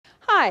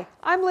Hi,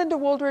 I'm Linda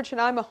Wooldridge and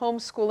I'm a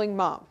homeschooling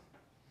mom.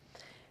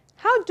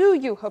 How do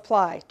you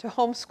apply to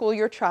homeschool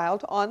your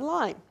child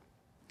online?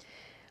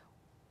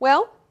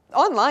 Well,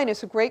 online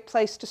is a great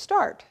place to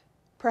start.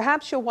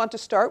 Perhaps you'll want to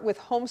start with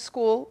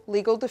Homeschool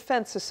Legal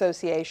Defense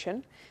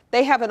Association.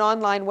 They have an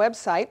online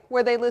website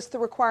where they list the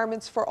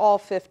requirements for all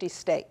 50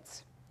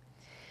 states.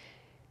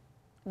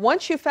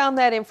 Once you've found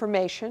that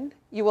information,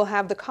 you will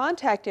have the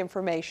contact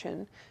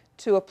information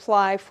to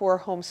apply for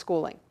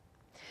homeschooling.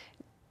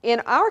 In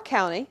our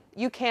county,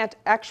 you can't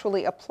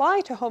actually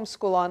apply to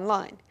homeschool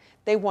online.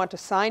 They want a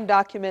signed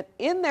document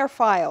in their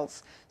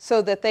files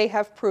so that they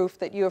have proof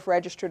that you have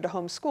registered to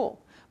homeschool.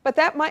 But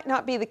that might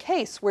not be the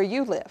case where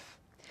you live.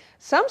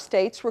 Some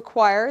states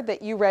require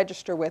that you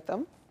register with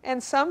them,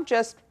 and some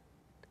just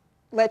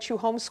let you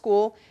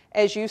homeschool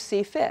as you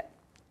see fit.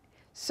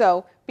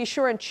 So be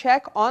sure and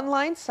check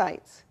online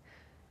sites.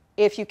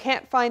 If you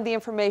can't find the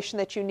information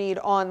that you need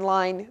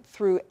online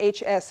through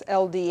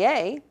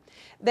HSLDA,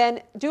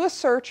 then do a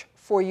search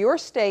for your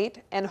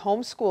state and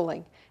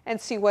homeschooling and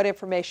see what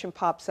information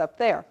pops up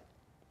there.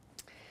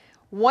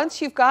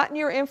 Once you've gotten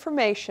your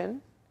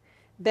information,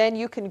 then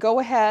you can go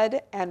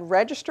ahead and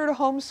register to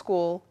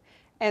homeschool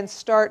and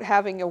start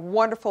having a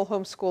wonderful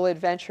homeschool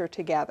adventure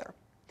together.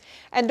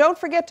 And don't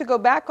forget to go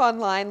back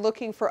online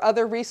looking for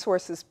other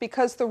resources,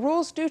 because the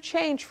rules do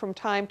change from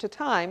time to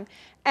time,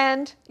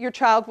 and your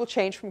child will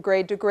change from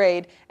grade to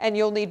grade, and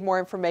you'll need more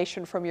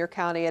information from your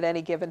county at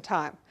any given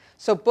time.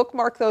 So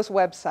bookmark those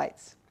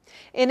websites.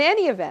 In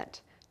any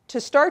event,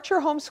 to start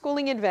your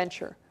homeschooling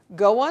adventure,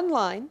 go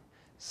online,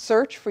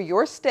 search for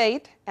your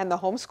state and the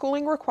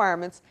homeschooling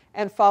requirements,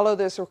 and follow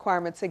those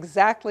requirements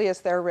exactly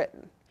as they're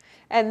written.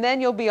 And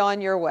then you'll be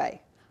on your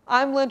way.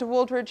 I'm Linda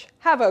Wooldridge.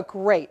 Have a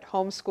great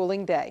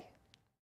homeschooling day.